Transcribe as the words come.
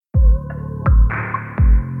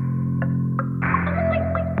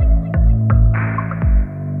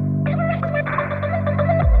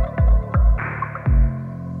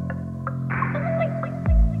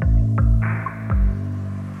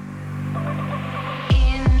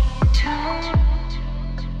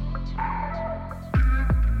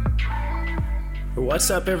What's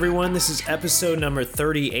up, everyone? This is episode number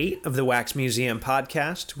 38 of the Wax Museum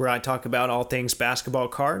podcast, where I talk about all things basketball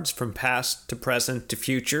cards from past to present to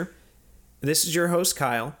future. This is your host,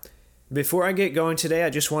 Kyle. Before I get going today, I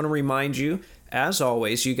just want to remind you, as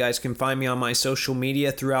always, you guys can find me on my social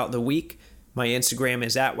media throughout the week. My Instagram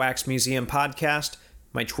is at Wax Museum Podcast.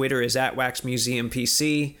 My Twitter is at Wax Museum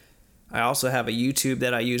PC. I also have a YouTube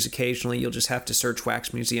that I use occasionally. You'll just have to search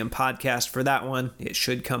Wax Museum Podcast for that one. It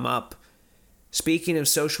should come up. Speaking of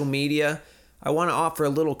social media, I want to offer a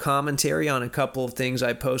little commentary on a couple of things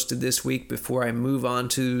I posted this week before I move on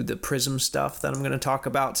to the Prism stuff that I'm going to talk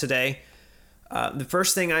about today. The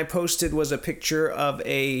first thing I posted was a picture of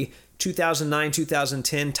a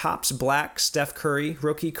 2009-2010 Topps Black Steph Curry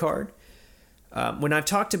rookie card. When I've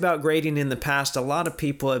talked about grading in the past, a lot of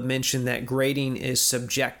people have mentioned that grading is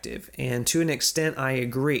subjective, and to an extent I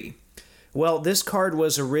agree. Well, this card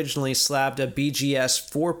was originally slabbed a BGS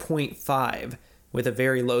 4.5 with a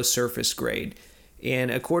very low surface grade, and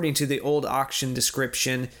according to the old auction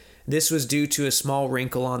description, this was due to a small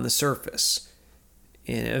wrinkle on the surface.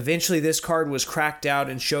 And eventually this card was cracked out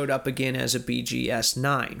and showed up again as a BGS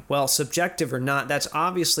 9. Well, subjective or not, that's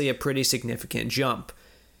obviously a pretty significant jump.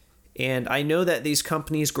 And I know that these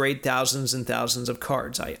companies grade thousands and thousands of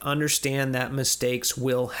cards. I understand that mistakes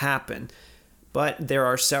will happen. But there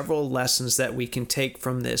are several lessons that we can take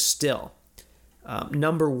from this still.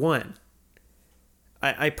 Number one,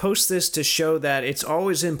 I post this to show that it's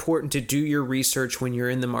always important to do your research when you're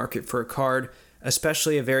in the market for a card,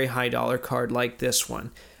 especially a very high dollar card like this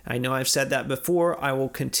one. I know I've said that before. I will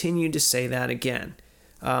continue to say that again.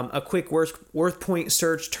 A quick worth point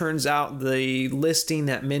search turns out the listing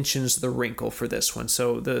that mentions the wrinkle for this one.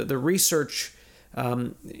 So the research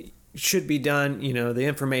should be done, the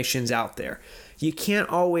information's out there. You can't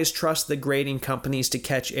always trust the grading companies to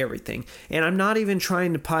catch everything. And I'm not even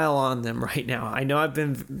trying to pile on them right now. I know I've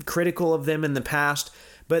been critical of them in the past,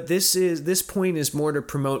 but this point is more to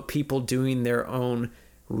promote people doing their own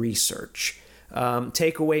research.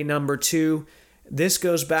 Takeaway number two, this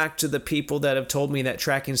goes back to the people that have told me that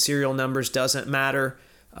tracking serial numbers doesn't matter.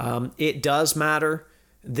 It does matter.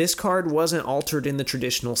 This card wasn't altered in the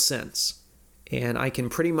traditional sense. And I can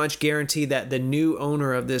pretty much guarantee that the new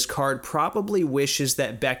owner of this card probably wishes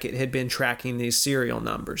that Beckett had been tracking these serial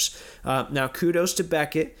numbers. Now, kudos to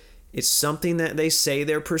Beckett. It's something that they say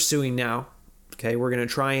they're pursuing now. Okay, we're going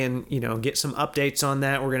to try and, get some updates on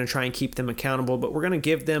that. We're going to try and keep them accountable, but we're going to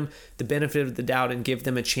give them the benefit of the doubt and give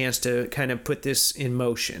them a chance to kind of put this in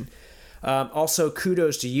motion. Also,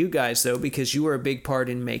 kudos to you guys, though, because you were a big part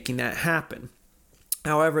in making that happen.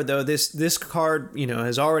 However, though, this card,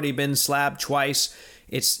 has already been slabbed twice.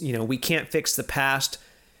 It's, we can't fix the past.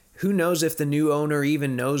 Who knows if the new owner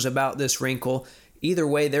even knows about this wrinkle? Either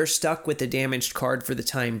way, they're stuck with the damaged card for the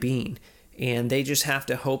time being. And they just have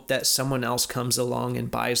to hope that someone else comes along and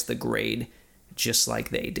buys the grade just like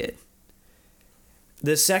they did.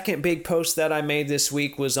 The second big post that I made this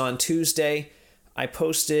week was on Tuesday. I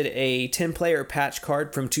posted a 10-player patch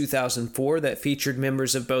card from 2004 that featured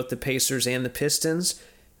members of both the Pacers and the Pistons.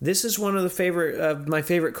 This is one of my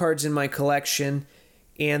favorite cards in my collection,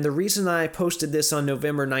 and the reason I posted this on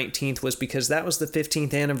November 19th was because that was the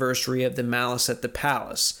 15th anniversary of the Malice at the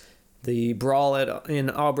Palace, the brawl in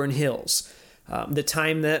Auburn Hills, the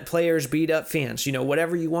time that players beat up fans.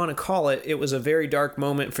 Whatever you want to call it, it was a very dark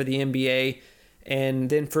moment for the NBA, and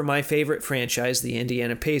then for my favorite franchise, the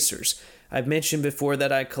Indiana Pacers. I've mentioned before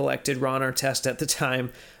that I collected Ron Artest at the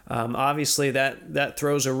time. Obviously, that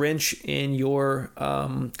throws a wrench in your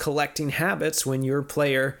collecting habits when your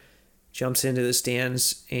player jumps into the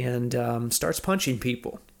stands and starts punching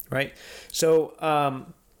people, right? So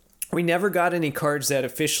we never got any cards that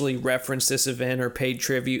officially referenced this event or paid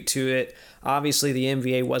tribute to it. Obviously, the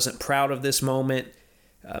NBA wasn't proud of this moment.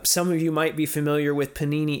 Some of you might be familiar with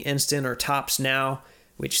Panini Instant or Topps Now,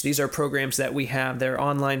 which these are programs that we have. They're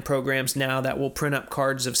online programs now that will print up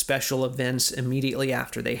cards of special events immediately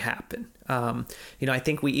after they happen. I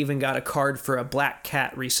think we even got a card for a black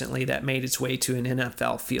cat recently that made its way to an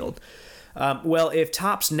NFL field. Well, if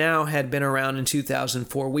Topps Now had been around in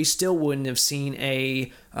 2004, we still wouldn't have seen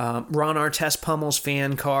a Ron Artest Pummels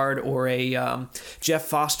fan card or a Jeff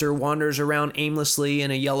Foster wanders around aimlessly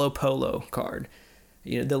in a yellow polo card.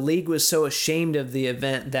 The league was so ashamed of the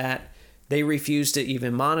event that they refused to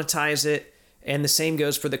even monetize it, and the same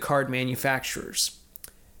goes for the card manufacturers.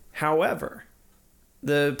 However,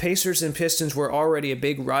 the Pacers and Pistons were already a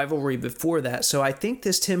big rivalry before that, so I think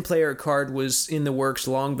this 10-player card was in the works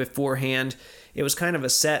long beforehand. It was kind of a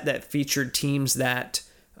set that featured teams that,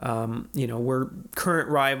 were current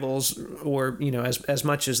rivals or, as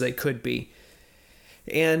much as they could be.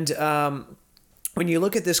 And when you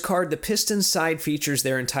look at this card, the Pistons side features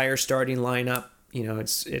their entire starting lineup.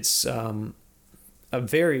 It's a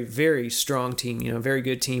very, very strong team, a very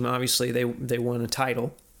good team. Obviously, they won a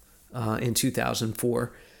title in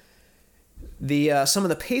 2004. Some of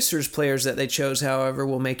the Pacers players that they chose, however,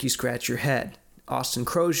 will make you scratch your head. Austin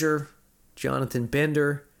Crozier, Jonathan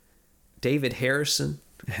Bender, David Harrison.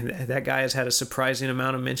 That guy has had a surprising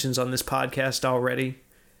amount of mentions on this podcast already.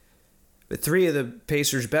 But 3 of the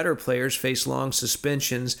Pacers' better players face long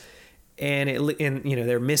suspensions, and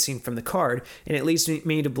they're missing from the card. And it leads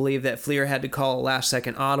me to believe that Fleer had to call a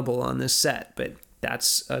last-second audible on this set, but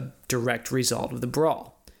that's a direct result of the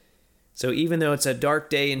brawl. So even though it's a dark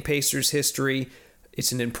day in Pacers history,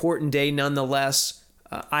 it's an important day nonetheless.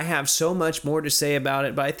 I have so much more to say about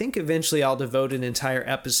it, but I think eventually I'll devote an entire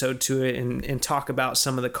episode to it and talk about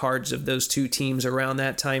some of the cards of those 2 teams around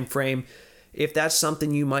that time frame. If that's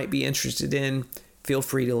something you might be interested in, feel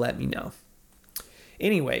free to let me know.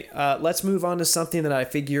 Anyway, let's move on to something that I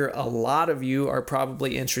figure a lot of you are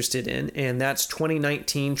probably interested in, and that's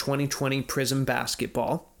 2019-2020 Prizm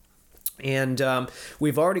basketball. And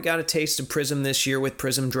we've already got a taste of Prizm this year with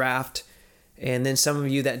Prizm Draft, and then some of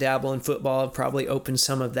you that dabble in football have probably opened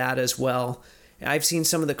some of that as well. I've seen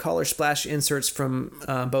some of the color splash inserts from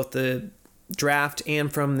both the draft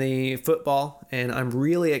and from the football, and I'm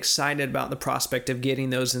really excited about the prospect of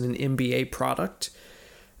getting those in an NBA product.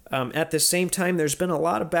 At the same time, there's been a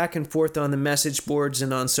lot of back and forth on the message boards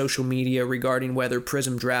and on social media regarding whether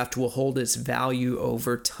Prizm Draft will hold its value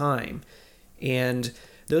over time. And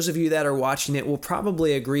those of you that are watching it will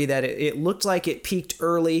probably agree that it looked like it peaked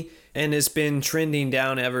early and has been trending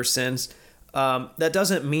down ever since. That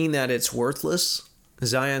doesn't mean that it's worthless.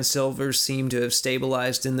 Zion silvers seem to have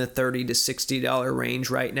stabilized in the $30 to $60 range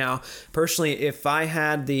right now. Personally, if I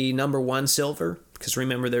had the number 1 silver, because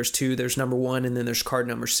remember there's 2, there's number 1 and then there's card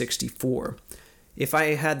number 64. If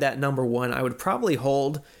I had that number 1, I would probably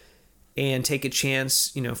hold and take a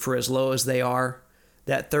chance, for as low as they are.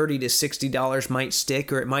 That $30 to $60 might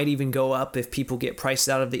stick, or it might even go up if people get priced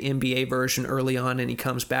out of the NBA version early on and he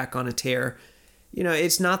comes back on a tear.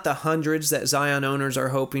 It's not the hundreds that Zion owners are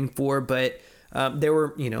hoping for, but there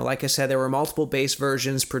were, like I said, there were multiple base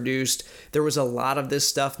versions produced. There was a lot of this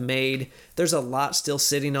stuff made. There's a lot still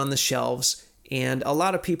sitting on the shelves, and a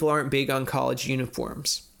lot of people aren't big on college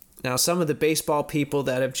uniforms. Now, some of the baseball people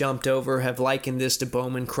that have jumped over have likened this to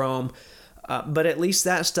Bowman Chrome, but at least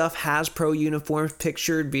that stuff has pro uniforms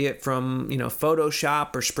pictured, be it from,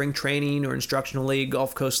 Photoshop or Spring Training or Instructional League,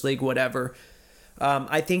 Gulf Coast League, whatever.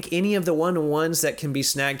 I think any of the one-on-ones that can be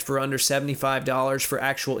snagged for under $75 for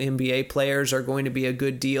actual NBA players are going to be a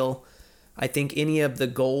good deal. I think any of the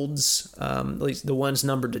golds, at least the ones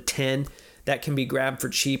numbered to 10, that can be grabbed for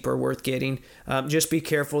cheap are worth getting. Just be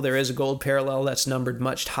careful. There is a gold parallel that's numbered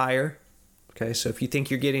much higher. Okay, so if you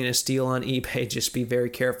think you're getting a steal on eBay, just be very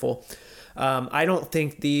careful. I don't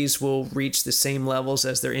think these will reach the same levels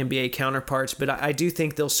as their NBA counterparts, but I do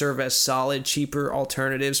think they'll serve as solid, cheaper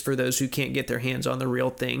alternatives for those who can't get their hands on the real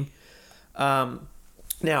thing. Now,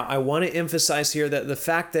 I want to emphasize here that the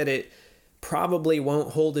fact that it probably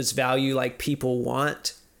won't hold its value like people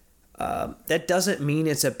want, that doesn't mean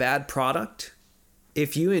it's a bad product.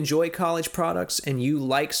 If you enjoy college products and you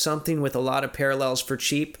like something with a lot of parallels for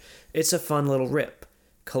cheap, it's a fun little rip.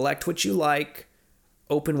 Collect what you like.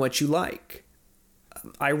 Open what you like.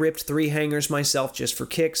 I ripped 3 hangers myself just for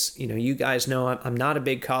kicks. You guys know I'm not a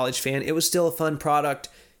big college fan. It was still a fun product.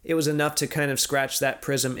 It was enough to kind of scratch that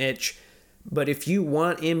Prizm itch. But if you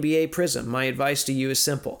want NBA Prizm, my advice to you is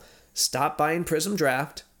simple. Stop buying Prizm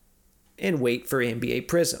Draft and wait for NBA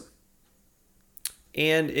Prizm.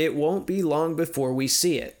 And it won't be long before we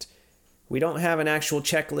see it. We don't have an actual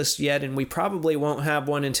checklist yet, and we probably won't have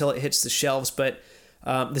one until it hits the shelves, but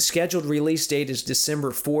the scheduled release date is December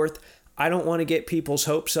 4th. I don't want to get people's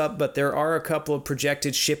hopes up, but there are a couple of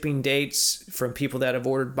projected shipping dates from people that have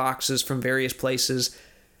ordered boxes from various places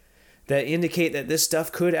that indicate that this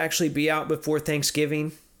stuff could actually be out before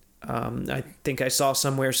Thanksgiving. I think I saw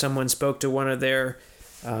somewhere someone spoke to one of their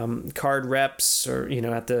card reps or,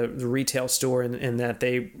 at the retail store and that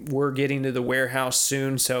they were getting to the warehouse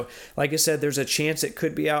soon. So like I said, there's a chance it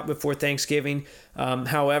could be out before Thanksgiving.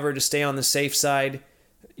 However, to stay on the safe side,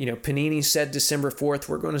 Panini said December 4th.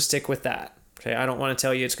 We're going to stick with that. Okay, I don't want to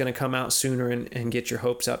tell you it's going to come out sooner and get your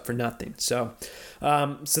hopes up for nothing. So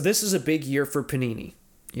this is a big year for Panini.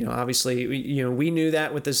 Obviously, we knew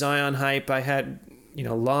that with the Zion hype. I had,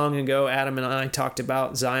 long ago, Adam and I talked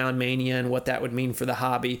about Zion Mania and what that would mean for the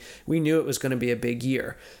hobby. We knew it was going to be a big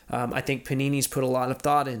year. I think Panini's put a lot of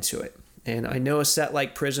thought into it. And I know a set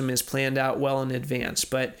like Prizm is planned out well in advance,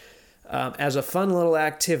 but as a fun little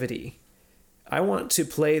activity, I want to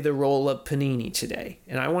play the role of Panini today,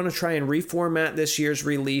 and I want to try and reformat this year's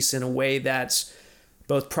release in a way that's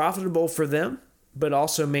both profitable for them, but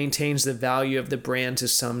also maintains the value of the brand to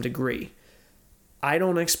some degree. I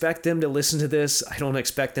don't expect them to listen to this. I don't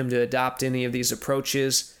expect them to adopt any of these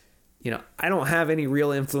approaches. I don't have any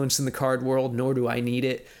real influence in the card world, nor do I need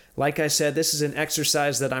it. Like I said, this is an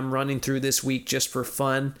exercise that I'm running through this week just for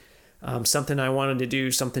fun. Something I wanted to do,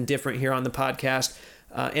 something different here on the podcast.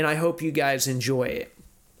 And I hope you guys enjoy it.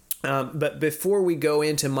 But before we go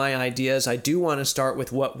into my ideas, I do want to start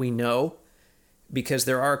with what we know, because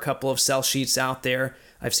there are a couple of sell sheets out there.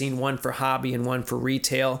 I've seen one for hobby and one for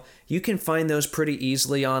retail. You can find those pretty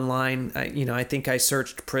easily online. I think I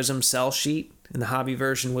searched Prism sell sheet, and the hobby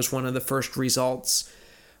version was one of the first results.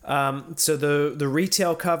 So the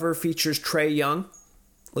retail cover features Trae Young,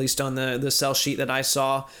 at least on the sell sheet that I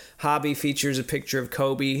saw. Hobby features a picture of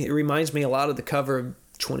Kobe. It reminds me a lot of the cover of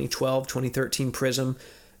 2012, 2013 Prism.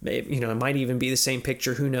 It might even be the same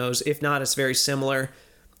picture. Who knows? If not, it's very similar.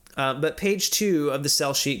 But page 2 of the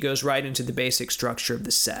sell sheet goes right into the basic structure of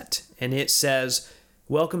the set. And it says,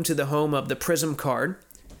 "Welcome to the home of the Prism card.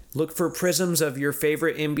 Look for prisms of your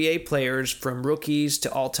favorite NBA players from rookies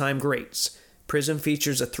to all-time greats. Prism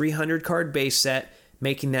features a 300 card base set,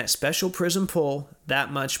 making that special Prism pull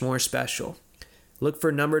that much more special. Look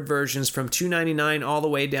for numbered versions from $2.99 all the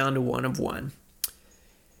way down to 1 of 1.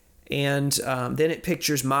 And then it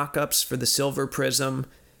pictures mock-ups for the silver Prism,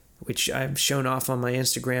 which I've shown off on my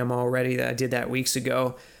Instagram already. I did that weeks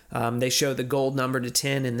ago. They show the gold number to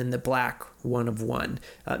 10 and then the black 1 of 1.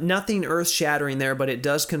 Nothing earth-shattering there, but it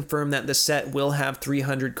does confirm that the set will have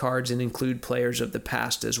 300 cards and include players of the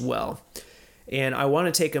past as well. And I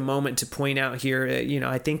want to take a moment to point out here,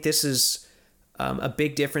 I think this is a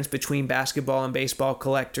big difference between basketball and baseball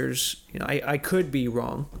collectors. I could be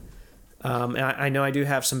wrong. And I know I do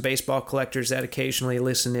have some baseball collectors that occasionally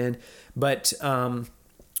listen in, but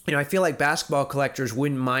I feel like basketball collectors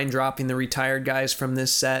wouldn't mind dropping the retired guys from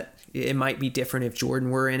this set. It might be different if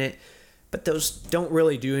Jordan were in it, but those don't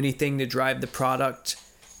really do anything to drive the product.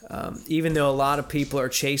 Even though a lot of people are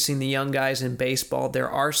chasing the young guys in baseball, there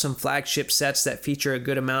are some flagship sets that feature a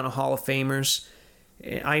good amount of Hall of Famers.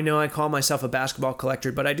 I know I call myself a basketball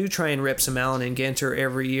collector, but I do try and rip some Allen and Ginter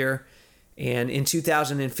every year. And in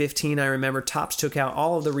 2015, I remember Topps took out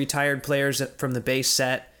all of the retired players from the base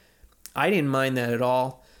set. I didn't mind that at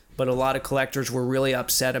all, but a lot of collectors were really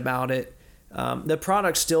upset about it. The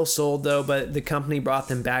product still sold, though, but the company brought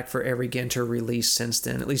them back for every Ginter release since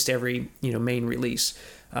then, at least every main release.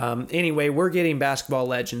 Anyway, we're getting basketball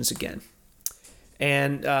legends again.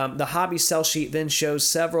 And the hobby sell sheet then shows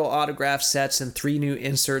several autograph sets and 3 new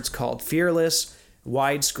inserts called Fearless,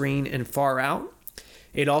 Widescreen, and Far Out.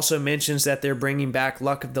 It also mentions that they're bringing back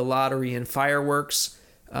Luck of the Lottery and Fireworks.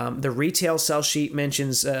 The retail sell sheet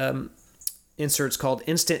mentions inserts called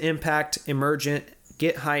Instant Impact, Emergent,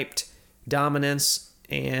 Get Hyped, Dominance,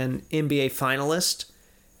 and NBA Finalist.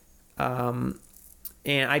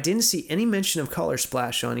 And I didn't see any mention of Color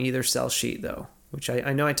Splash on either sell sheet, though, which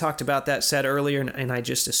I know I talked about that set earlier, and I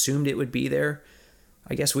just assumed it would be there.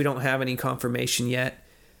 I guess we don't have any confirmation yet.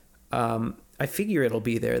 I figure it'll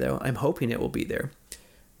be there, though. I'm hoping it will be there.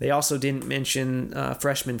 They also didn't mention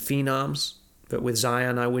freshman phenoms, but with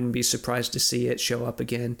Zion, I wouldn't be surprised to see it show up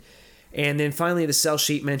again. And then finally, the sell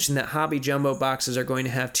sheet mentioned that hobby jumbo boxes are going to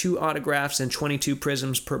have 2 autographs and 22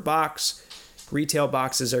 prisms per box. Retail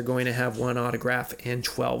boxes are going to have 1 autograph and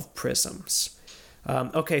 12 prisms.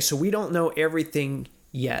 Okay, so we don't know everything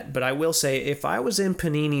yet, but I will say if I was in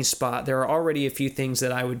Panini's spot, there are already a few things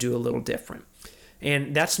that I would do a little different.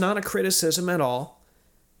 And that's not a criticism at all.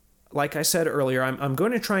 Like I said earlier, I'm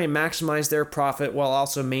going to try and maximize their profit while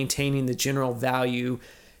also maintaining the general value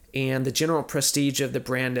and the general prestige of the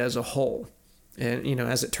brand as a whole. And,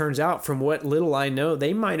 as it turns out, from what little I know,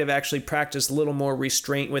 they might have actually practiced a little more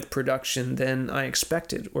restraint with production than I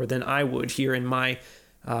expected, or than I would here in my,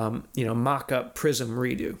 mock-up Prism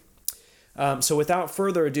redo. So without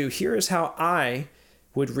further ado, here is how I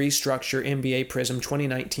would restructure NBA Prism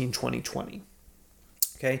 2019-2020.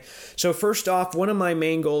 Okay, so first off, one of my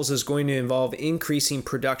main goals is going to involve increasing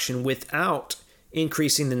production without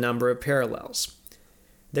increasing the number of parallels.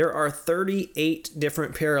 There are 38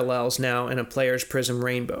 different parallels now in a player's Prism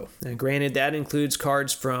Rainbow. Now, granted, that includes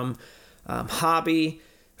cards from Hobby,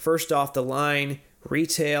 First Off the Line,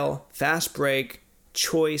 Retail, Fast Break,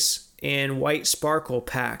 Choice, and White Sparkle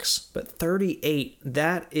packs. But 38,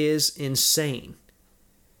 that is insane.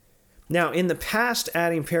 Now, in the past,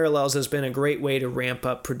 adding parallels has been a great way to ramp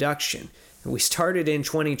up production. We started in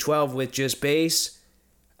 2012 with just base,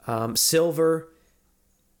 silver,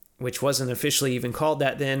 which wasn't officially even called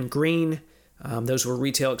that then, green, Those were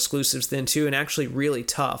retail exclusives then too, and actually really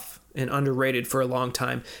tough and underrated for a long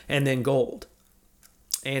time. And then gold.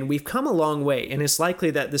 And we've come a long way, and it's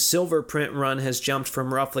likely that the silver print run has jumped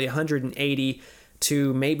from roughly 180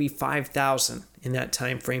 to maybe 5,000 in that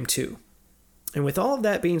time frame too. And with all of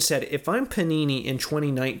that being said, if I'm Panini in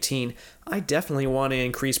 2019, I definitely want to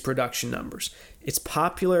increase production numbers. It's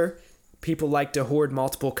popular. People like to hoard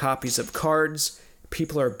multiple copies of cards.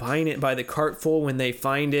 People are buying it by the cartful when they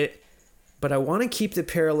find it. But I want to keep the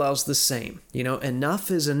parallels the same. Enough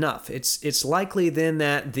is enough. It's likely then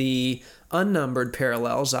that the unnumbered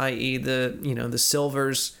parallels, i.e. the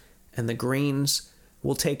silvers and the greens,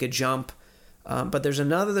 will take a jump. But there's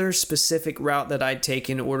another specific route that I'd take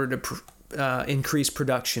in order to increase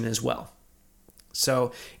production as well.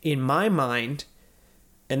 So in my mind,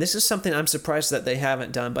 and this is something I'm surprised that they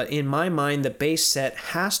haven't done, but in my mind, the base set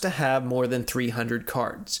has to have more than 300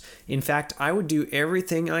 cards. In fact, I would do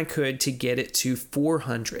everything I could to get it to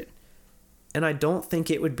 400. And I don't think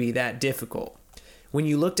it would be that difficult. When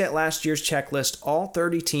you looked at last year's checklist, all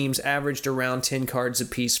 30 teams averaged around 10 cards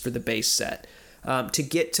apiece for the base set. To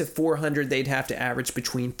get to 400, they'd have to average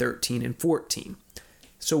between 13 and 14.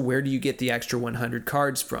 So where do you get the extra 100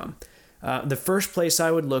 cards from? The first place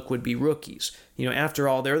I would look would be rookies. After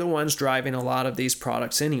all, they're the ones driving a lot of these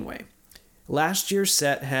products anyway. Last year's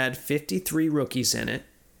set had 53 rookies in it,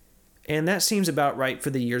 and that seems about right for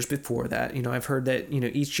the years before that. I've heard that,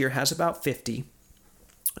 each year has about 50.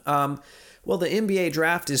 Well, the NBA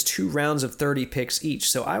draft is 2 rounds of 30 picks each,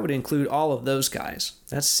 so I would include all of those guys.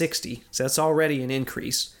 That's 60, so that's already an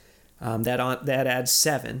increase. That adds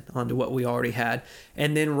 7 onto what we already had.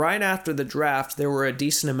 And then right after the draft, there were a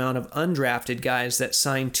decent amount of undrafted guys that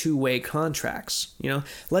signed 2-way contracts.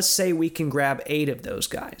 Let's say we can grab 8 of those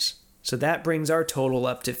guys. So that brings our total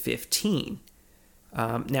up to 15.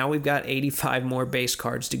 Now we've got 85 more base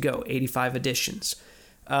cards to go, 85 additions.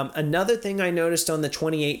 Another thing I noticed on the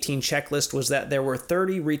 2018 checklist was that there were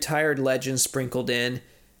 30 retired legends sprinkled in,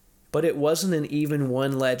 but it wasn't an even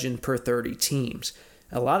 1 legend per 30 teams.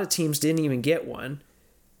 A lot of teams didn't even get one,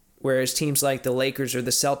 whereas teams like the Lakers or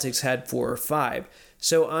the Celtics had 4 or 5.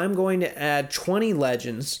 So I'm going to add 20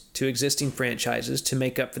 legends to existing franchises to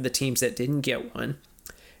make up for the teams that didn't get one.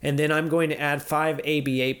 And then I'm going to add 5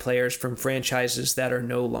 ABA players from franchises that are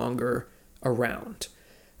no longer around.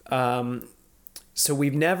 So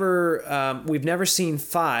we've never seen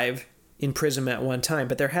 5 in Prism at one time,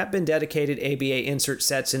 but there have been dedicated ABA insert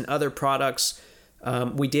sets in other products.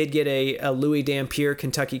 We did get a Louis Dampier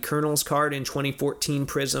Kentucky Colonels card in 2014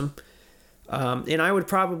 Prism. And I would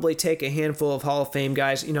probably take a handful of Hall of Fame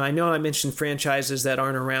guys. I know I mentioned franchises that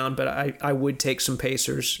aren't around, but I would take some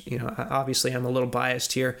Pacers. Obviously I'm a little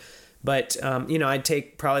biased here. But, I'd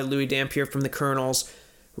take probably Louis Dampier from the Colonels,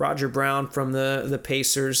 Roger Brown from the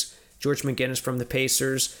Pacers, George McGinnis from the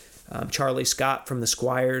Pacers, Charlie Scott from the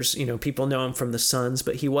Squires. People know him from the Suns,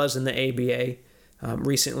 but he was in the ABA,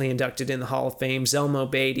 recently inducted in the Hall of Fame. Zelmo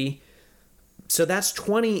Beatty. So that's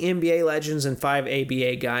 20 NBA legends and 5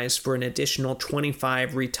 ABA guys for an additional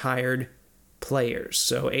 25 retired players.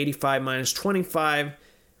 So 85 minus 25,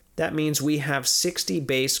 that means we have 60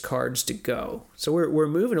 base cards to go. So we're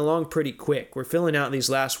moving along pretty quick. We're filling out these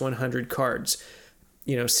last 100 cards.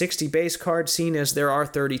 60 base cards, seen as there are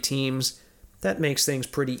 30 teams, that makes things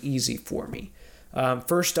pretty easy for me.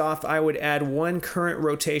 First off, I would add 1 current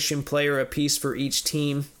rotation player apiece for each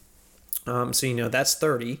team. So, that's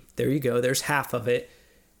 30. There you go. There's half of it.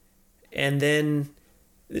 And then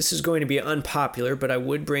this is going to be unpopular, but I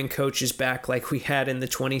would bring coaches back like we had in the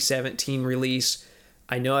 2017 release.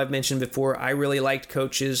 I know I've mentioned before, I really liked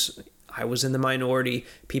coaches. I was in the minority.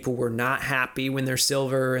 People were not happy when their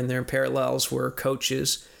silver and their parallels were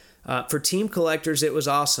coaches. For team collectors, it was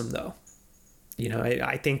awesome, though.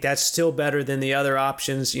 I think that's still better than the other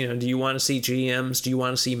options. Do you want to see GMs? Do you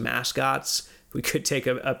want to see mascots? We could take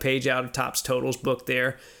a page out of Topps Totals book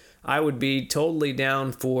there. I would be totally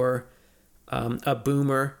down for a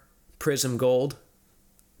Boomer Prism Gold,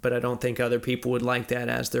 but I don't think other people would like that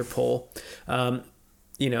as their poll.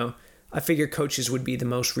 I figure coaches would be the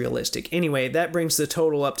most realistic. Anyway, that brings the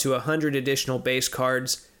total up to 100 additional base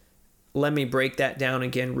cards. Let me break that down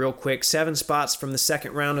again real quick. 7 spots from the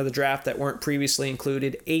second round of the draft that weren't previously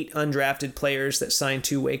included. 8 undrafted players that signed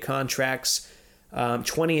 2-way contracts.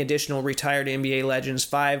 20 additional retired NBA legends.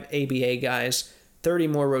 5 ABA guys. 30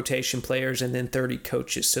 more rotation players. And then 30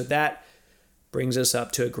 coaches. So that brings us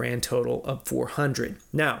up to a grand total of 400.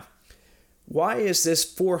 Now, why is this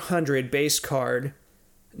 400 base card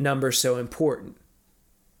number so important?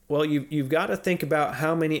 Well, you've got to think about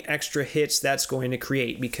how many extra hits that's going to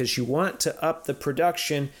create, because you want to up the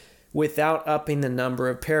production without upping the number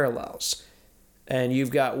of parallels. and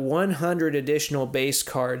you've got 100 additional base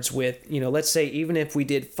cards with, let's say even if we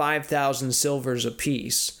did 5,000 silvers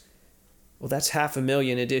apiece, well, that's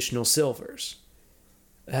 500,000 additional silvers.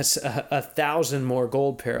 That's 1,000 more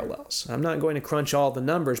gold parallels. I'm not going to crunch all the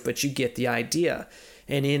numbers, but you get the idea.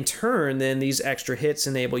 And in turn, then these extra hits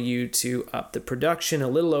enable you to up the production a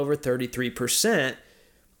little over 33%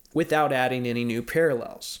 without adding any new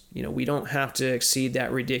parallels. We don't have to exceed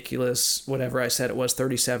that ridiculous, whatever I said it was,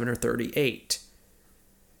 37 or 38.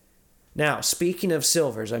 Now, speaking of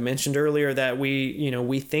silvers, I mentioned earlier that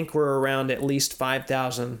we think we're around at least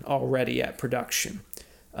 5,000 already at production.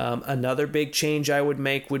 Another big change I would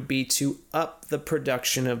make would be to up the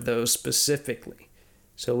production of those specifically.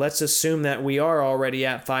 So let's assume that we are already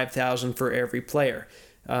at 5,000 for every player.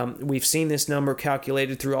 We've seen this number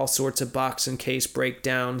calculated through all sorts of box and case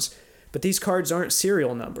breakdowns, but these cards aren't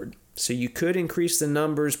serial numbered. So you could increase the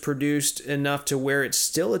numbers produced enough to where it's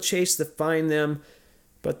still a chase to find them,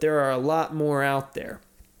 but there are a lot more out there.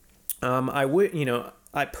 I would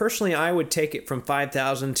take it from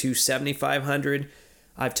 5,000 to 7,500.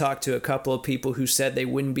 I've talked to a couple of people who said they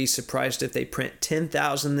wouldn't be surprised if they print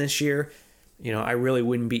 10,000 this year. I really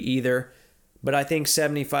wouldn't be either. But I think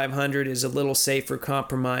 7,500 is a little safer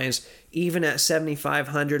compromise. Even at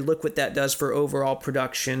 7,500, look what that does for overall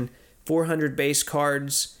production. 400 base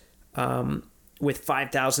cards with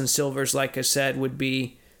 5,000 silvers, like I said, would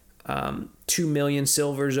be 2 million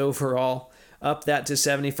silvers overall. Up that to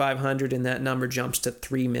 7,500 and that number jumps to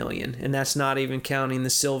 3 million. And that's not even counting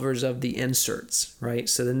the silvers of the inserts, right?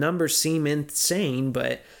 So the numbers seem insane,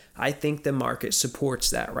 but I think the market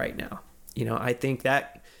supports that right now. I think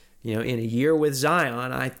that, in a year with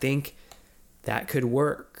Zion, I think that could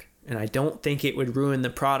work. And I don't think it would ruin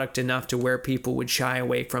the product enough to where people would shy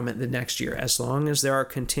away from it the next year, as long as there are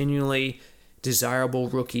continually desirable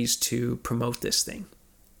rookies to promote this thing.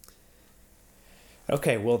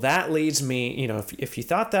 Okay, well, that leads me, if you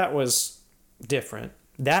thought that was different,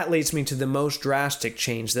 that leads me to the most drastic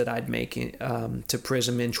change that I'd make to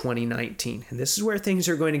Prism in 2019. And this is where things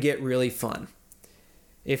are going to get really fun.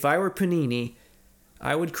 If I were Panini,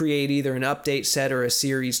 I would create either an update set or a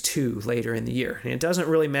Series 2 later in the year. And it doesn't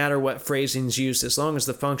really matter what phrasing's used as long as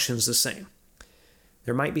the function's the same.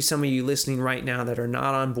 There might be some of you listening right now that are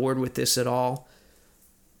not on board with this at all,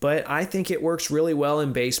 but I think it works really well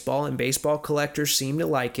in baseball, and baseball collectors seem to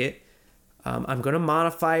like it. I'm going to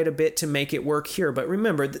modify it a bit to make it work here, but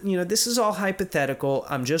remember, this is all hypothetical.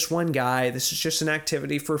 I'm just one guy. This is just an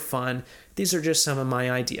activity for fun. These are just some of my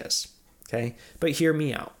ideas, okay? But hear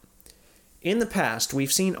me out. In the past,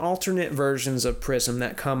 we've seen alternate versions of Prism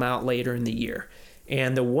that come out later in the year,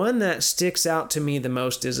 and the one that sticks out to me the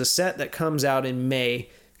most is a set that comes out in May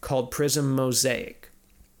called Prism Mosaic.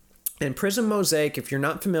 And Prism Mosaic, if you're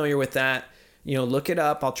not familiar with that, look it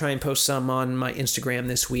up. I'll try and post some on my Instagram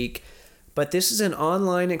this week. But this is an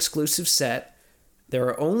online exclusive set. There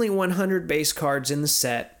are only 100 base cards in the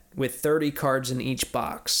set with 30 cards in each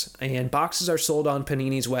box. And boxes are sold on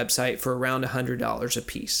Panini's website for around $100 a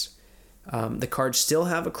piece. The cards still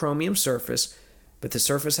have a chromium surface, but the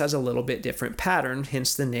surface has a little bit different pattern,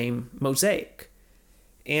 hence the name Mosaic.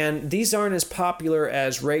 And these aren't as popular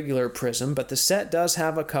as regular Prism, but the set does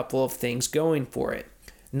have a couple of things going for it.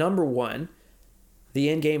 Number one, the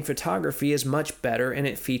in-game photography is much better and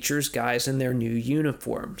it features guys in their new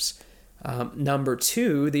uniforms. Number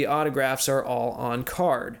two, the autographs are all on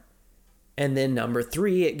card. And then number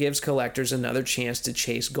three, it gives collectors another chance to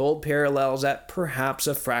chase gold parallels at perhaps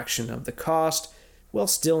a fraction of the cost, while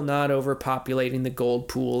still not overpopulating the gold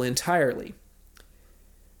pool entirely.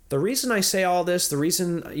 The reason I say all this, the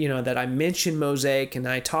reason, that I mention Mosaic and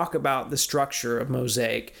I talk about the structure of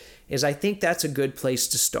Mosaic is I think that's a good place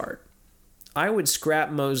to start. I would scrap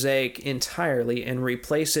Mosaic entirely and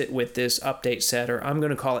replace it with this update set, or I'm going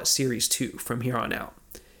to call it Series 2 from here on out.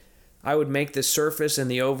 I would make the surface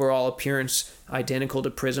and the overall appearance identical to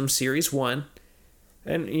Prism Series 1.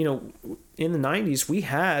 And, in the 90s, we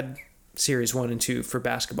had Series 1 and 2 for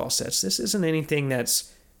basketball sets. This isn't anything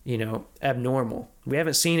that's abnormal. We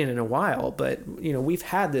haven't seen it in a while, but, we've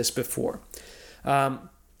had this before.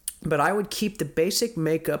 But I would keep the basic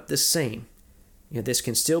makeup the same. This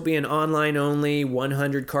can still be an online-only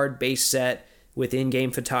 100-card base set with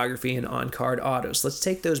in-game photography and on-card autos. Let's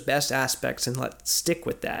take those best aspects and let's stick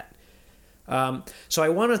with that. So I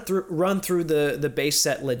want to run through the base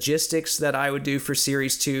set logistics that I would do for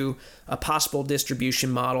Series 2, a possible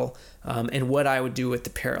distribution model, and what I would do with the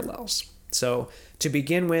parallels. So to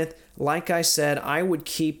begin with, like I said, I would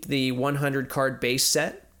keep the 100-card base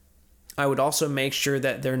set. I would also make sure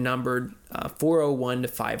that they're numbered 401 to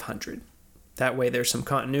 500. That way there's some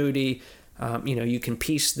continuity. You can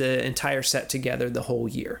piece the entire set together the whole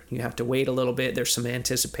year. You have to wait a little bit. There's some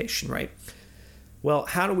anticipation, right? Well,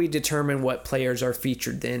 how do we determine what players are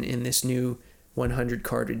featured then in this new 100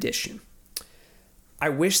 card edition? I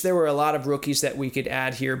wish there were a lot of rookies that we could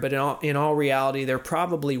add here, but in all reality, there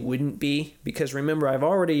probably wouldn't be, because remember, I've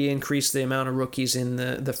already increased the amount of rookies in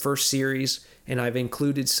the first series, and I've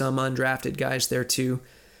included some undrafted guys there too.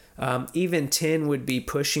 Even 10 would be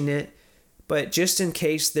pushing it, but just in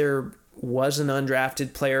case there was an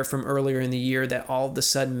undrafted player from earlier in the year that all of a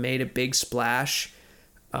sudden made a big splash,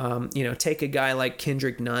 take a guy like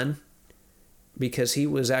Kendrick Nunn, because he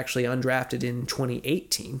was actually undrafted in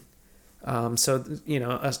 2018.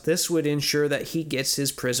 This would ensure that he gets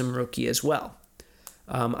his Prism rookie as well.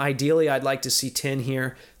 Ideally, I'd like to see 10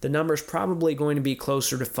 here. The number's probably going to be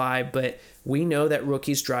closer to 5, but we know that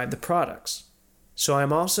rookies drive the products. So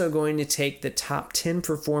I'm also going to take the top 10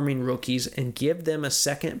 performing rookies and give them a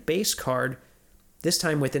second base card, this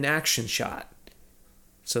time with an action shot.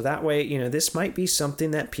 So that way, this might be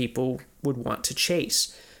something that people would want to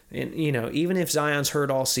chase. And, even if Zion's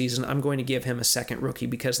hurt all season, I'm going to give him a second rookie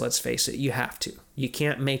because, let's face it, you have to. You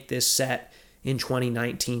can't make this set in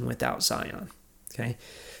 2019 without Zion. Okay?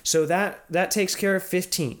 So that takes care of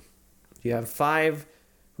 15. You have 5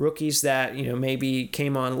 rookies that, maybe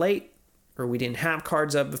came on late or we didn't have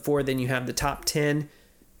cards of before. Then you have the top 10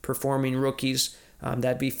 performing rookies.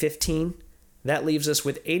 That'd be 15. That leaves us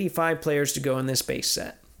with 85 players to go in this base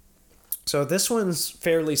set. So this one's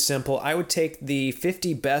fairly simple. I would take the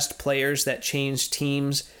 50 best players that changed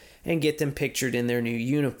teams and get them pictured in their new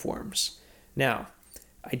uniforms. Now,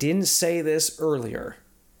 I didn't say this earlier,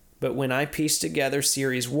 but when I pieced together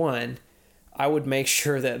Series 1, I would make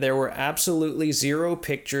sure that there were absolutely 0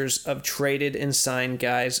 pictures of traded and signed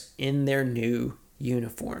guys in their new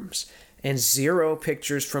uniforms, and 0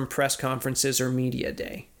 pictures from press conferences or media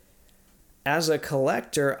day. As a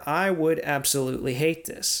collector, I would absolutely hate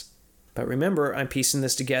this. But remember, I'm piecing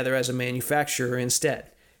this together as a manufacturer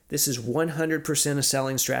instead. This is 100% a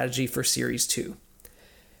selling strategy for Series 2.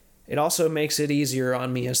 It also makes it easier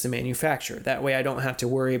on me as the manufacturer. That way I don't have to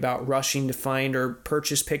worry about rushing to find or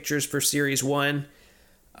purchase pictures for Series 1.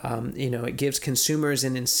 It gives consumers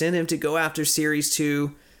an incentive to go after Series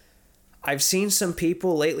 2. I've seen some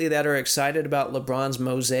people lately that are excited about LeBron's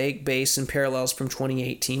Mosaic base and parallels from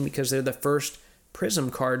 2018 because they're the first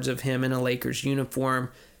Prism cards of him in a Lakers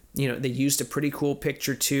uniform. They used a pretty cool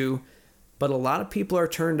picture too, but a lot of people are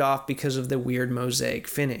turned off because of the weird Mosaic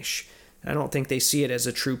finish. I don't think they see it as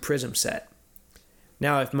a true Prism set.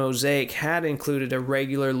 Now, if Mosaic had included a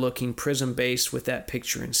regular looking Prism base with that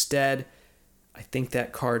picture instead, I think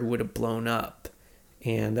that card would have blown up.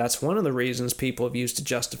 And that's one of the reasons people have used to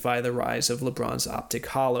justify the rise of LeBron's Optic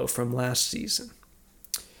Holo from last season.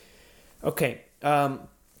 Okay,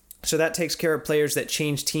 so that takes care of players that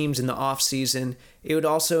change teams in the offseason. It would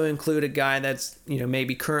also include a guy that's,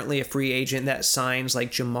 maybe currently a free agent that signs,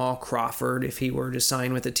 like Jamal Crawford, if he were to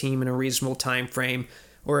sign with a team in a reasonable time frame.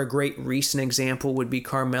 Or a great recent example would be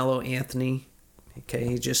Carmelo Anthony. Okay,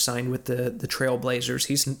 he just signed with the Trailblazers.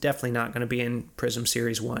 He's definitely not going to be in Prism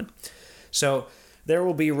Series 1. So there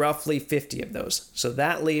will be roughly 50 of those. So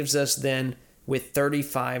that leaves us then with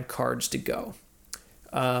 35 cards to go.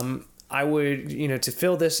 I would, to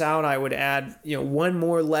fill this out, I would add, one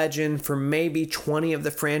more legend for maybe 20 of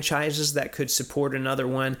the franchises that could support another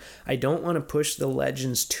one. I don't want to push the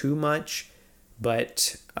legends too much,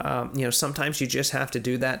 but, sometimes you just have to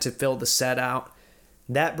do that to fill the set out.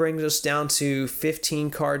 That brings us down to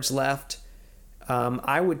 15 cards left.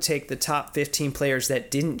 I would take the top 15 players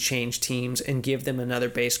that didn't change teams and give them another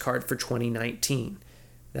base card for 2019.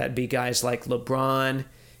 That'd be guys like LeBron,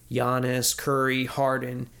 Giannis, Curry,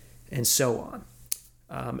 Harden, and so on.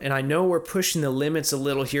 And I know we're pushing the limits a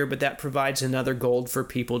little here, but that provides another gold for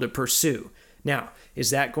people to pursue. Now, is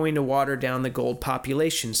that going to water down the gold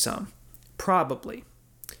population some? Probably.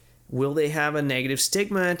 Will they have a negative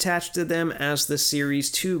stigma attached to them as the Series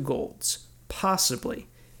 2 golds? Possibly.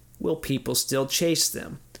 Will people still chase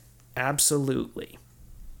them? Absolutely.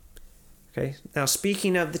 Okay, now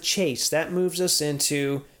speaking of the chase, that moves us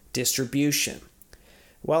into distribution.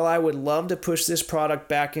 While I would love to push this product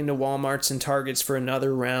back into Walmarts and Targets for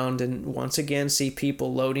another round and once again see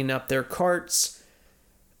people loading up their carts,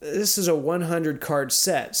 this is a 100 card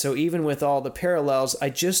set, so even with all the parallels,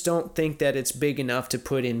 I just don't think that it's big enough to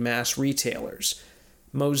put in mass retailers.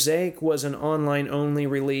 Mosaic was an online-only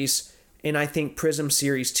release, and I think Prism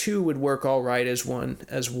Series 2 would work all right as one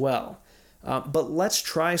as well. But let's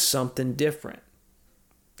try something different.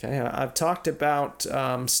 Okay, I've talked about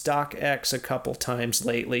StockX a couple times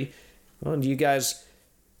lately. Well, do you guys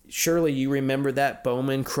surely you remember that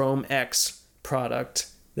Bowman Chrome X product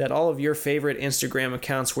that all of your favorite Instagram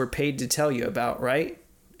accounts were paid to tell you about, right?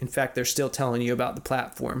 In fact, they're still telling you about the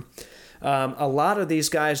platform. A lot of these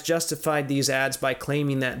guys justified these ads by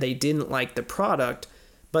claiming that they didn't like the product,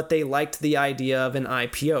 but they liked the idea of an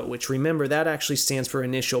IPO, which, remember, that actually stands for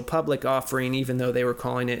initial public offering, even though they were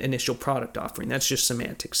calling it initial product offering. That's just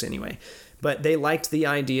semantics anyway. But they liked the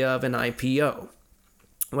idea of an IPO.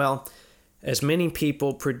 Well, as many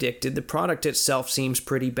people predicted, the product itself seems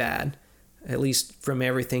pretty bad. At least from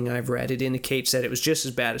everything I've read, it indicates that it was just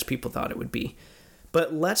as bad as people thought it would be.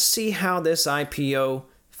 But let's see how this IPO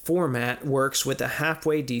format works with a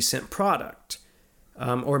halfway decent product.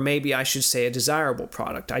 Or maybe I should say a desirable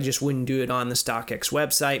product. I just wouldn't do it on the StockX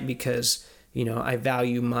website because, I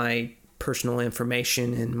value my personal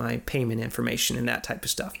information and my payment information and that type of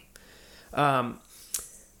stuff.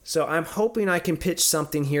 So I'm hoping I can pitch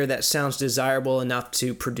something here that sounds desirable enough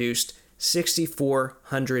to produce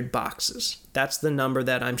 6,400 boxes. That's the number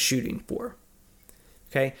that I'm shooting for.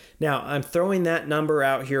 Okay, now I'm throwing that number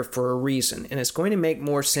out here for a reason, and it's going to make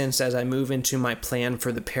more sense as I move into my plan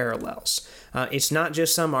for the parallels. It's not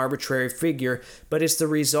just some arbitrary figure, but it's the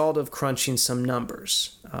result of crunching some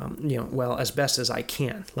numbers, as best as I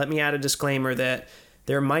can. Let me add a disclaimer that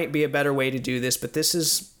there might be a better way to do this, but this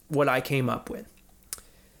is what I came up with.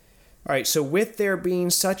 All right, so with there being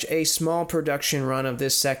such a small production run of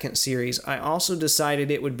this second series, I also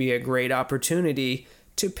decided it would be a great opportunity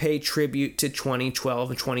to pay tribute to 2012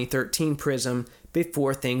 and 2013 Prism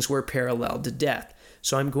before things were paralleled to death.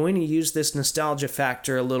 So I'm going to use this nostalgia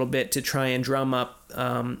factor a little bit to try and drum up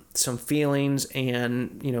some feelings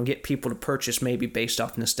and, get people to purchase maybe based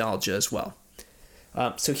off nostalgia as well.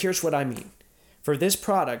 So here's what I mean. For this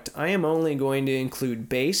product, I am only going to include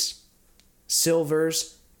base,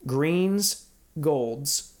 silvers, greens,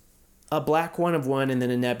 golds, a black 1 of 1, and then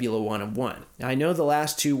a nebula 1 of 1. I know the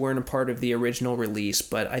last two weren't a part of the original release,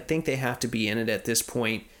 but I think they have to be in it at this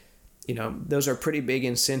point. Those are pretty big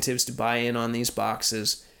incentives to buy in on these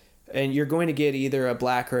boxes. And you're going to get either a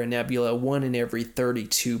black or a nebula 1 in every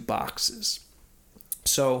 32 boxes.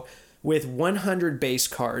 So with 100 base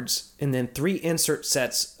cards and then 3 insert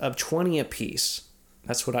sets of 20 apiece,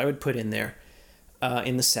 that's what I would put in there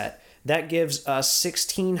in the set. That gives us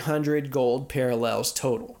 1,600 gold parallels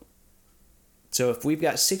total. So if we've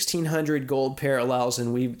got 1,600 gold parallels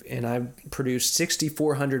and I've produced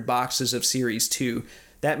 6,400 boxes of Series 2,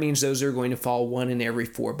 that means those are going to fall 1 in every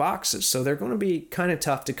 4 boxes. So they're going to be kind of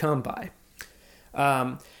tough to come by.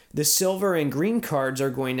 The silver and green cards are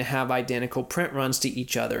going to have identical print runs to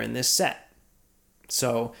each other in this set.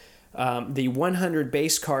 So the 100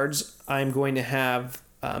 base cards, I'm going to have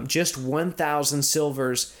just 1,000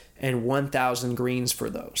 silvers and 1,000 greens for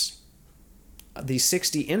those. The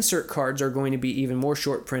 60 insert cards are going to be even more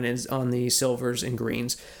short printed on the silvers and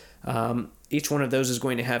greens. Each one of those is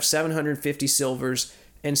going to have 750 silvers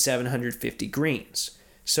and 750 greens.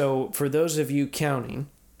 So for those of you counting,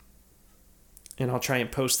 and I'll try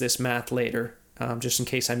and post this math later, just in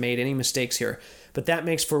case I made any mistakes here, but that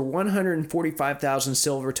makes for 145,000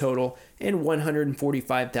 silver total and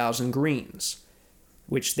 145,000 greens,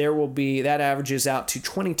 which that averages out to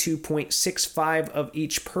 22.65 of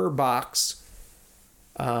each per box.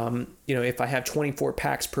 If I have 24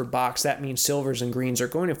 packs per box, that means silvers and greens are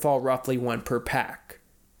going to fall roughly 1 per pack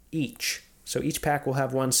each. So each pack will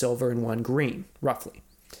have 1 silver and 1 green, roughly.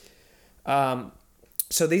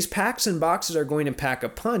 So these packs and boxes are going to pack a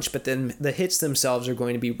punch, but then the hits themselves are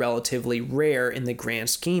going to be relatively rare in the grand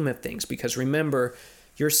scheme of things. Because remember,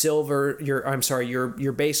 your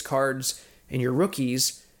base cards and your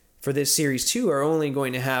rookies for this Series 2 are only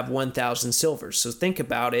going to have 1,000 silvers. So think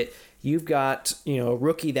about it. You've got, a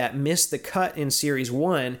rookie that missed the cut in Series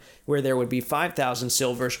 1 where there would be 5,000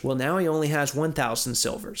 silvers. Well, now he only has 1,000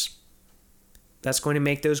 silvers. That's going to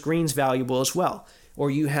make those greens valuable as well. Or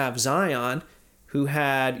you have Zion, who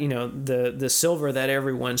had, the silver that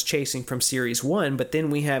everyone's chasing from Series 1, but then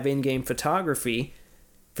we have in-game photography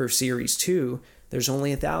for Series 2. There's only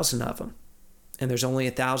 1,000 of them. And there's only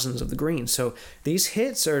 1,000 of the green. So these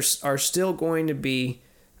hits are still going to be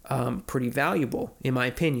pretty valuable, in my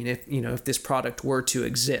opinion, if this product were to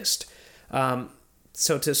exist.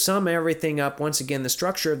 So to sum everything up, once again, the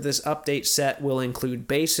structure of this update set will include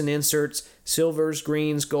base and inserts, silvers,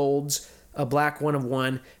 greens, golds, a black 1 of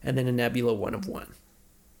 1, and then a nebula 1 of 1.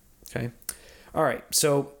 Okay. All right.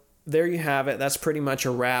 So there you have it. That's pretty much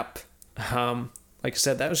a wrap. Like I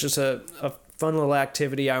said, that was just a fun little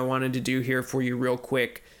activity I wanted to do here for you real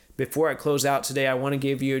quick. Before I close out today, I want to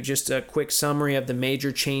give you just a quick summary of the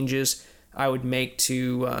major changes I would make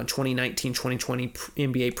to 2019-2020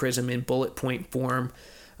 NBA Prism in bullet point form.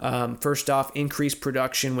 First off, increase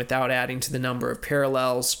production without adding to the number of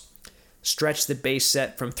parallels. Stretch the base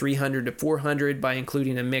set from 300 to 400 by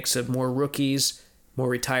including a mix of more rookies, more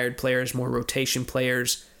retired players, more rotation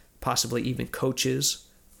players, possibly even coaches.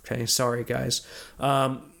 Okay, sorry guys.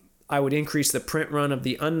 I would increase the print run of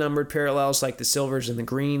the unnumbered parallels like the silvers and the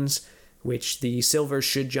greens, which the silvers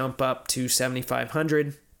should jump up to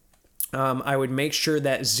 7,500. I would make sure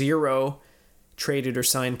that 0 traded or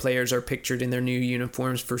signed players are pictured in their new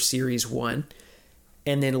uniforms for Series 1.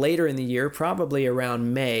 And then later in the year, probably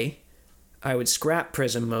around May, I would scrap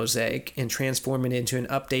Prism Mosaic and transform it into an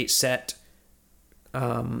update set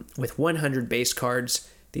with 100 base cards.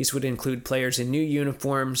 These would include players in new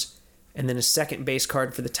uniforms, and then a second base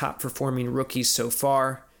card for the top performing rookies so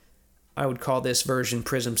far. I would call this version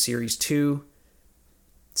Prism Series 2.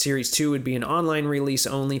 Series 2 would be an online release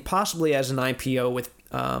only, possibly as an IPO with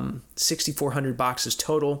 6,400 boxes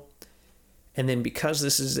total. And then because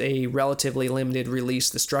this is a relatively limited release,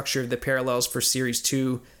 the structure of the parallels for Series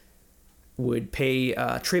 2 would pay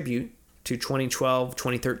tribute to 2012,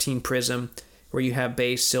 2013 Prism, where you have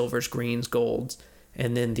base, silvers, greens, golds,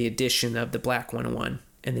 and then the addition of the Black 101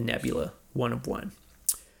 and the Nebula 1 of 1.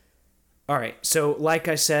 All right, so like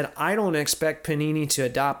I said, I don't expect Panini to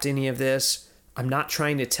adopt any of this. I'm not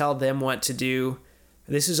trying to tell them what to do.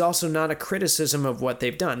 This is also not a criticism of what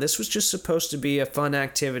they've done. This was just supposed to be a fun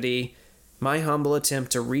activity, my humble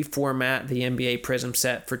attempt to reformat the NBA Prism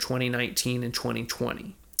set for 2019 and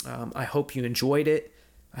 2020. I hope you enjoyed it.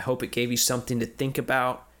 I hope it gave you something to think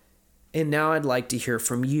about. And now I'd like to hear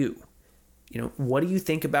from you. What do you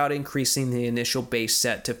think about increasing the initial base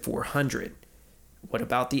set to 400? What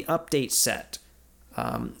about the update set?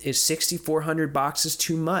 Is 6,400 boxes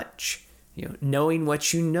too much? Knowing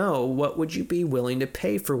what you know, what would you be willing to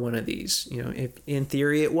pay for one of these? If in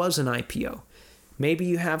theory it was an IPO. Maybe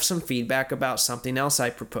you have some feedback about something else I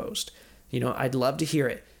proposed. I'd love to hear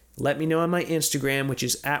it. Let me know on my Instagram, which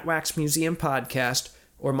is @WaxMuseumPodcast,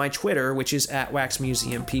 or my Twitter, which is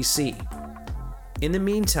 @WaxMuseumPC. In the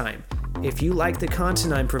meantime, if you like the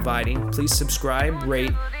content I'm providing, please subscribe,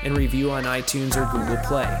 rate, and review on iTunes or Google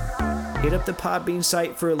Play. Hit up the Podbean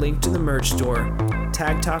site for a link to the merch store.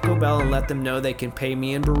 Tag Taco Bell and let them know they can pay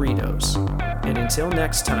me in burritos. And until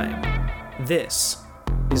next time, this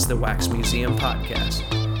is the Wax Museum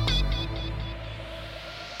Podcast.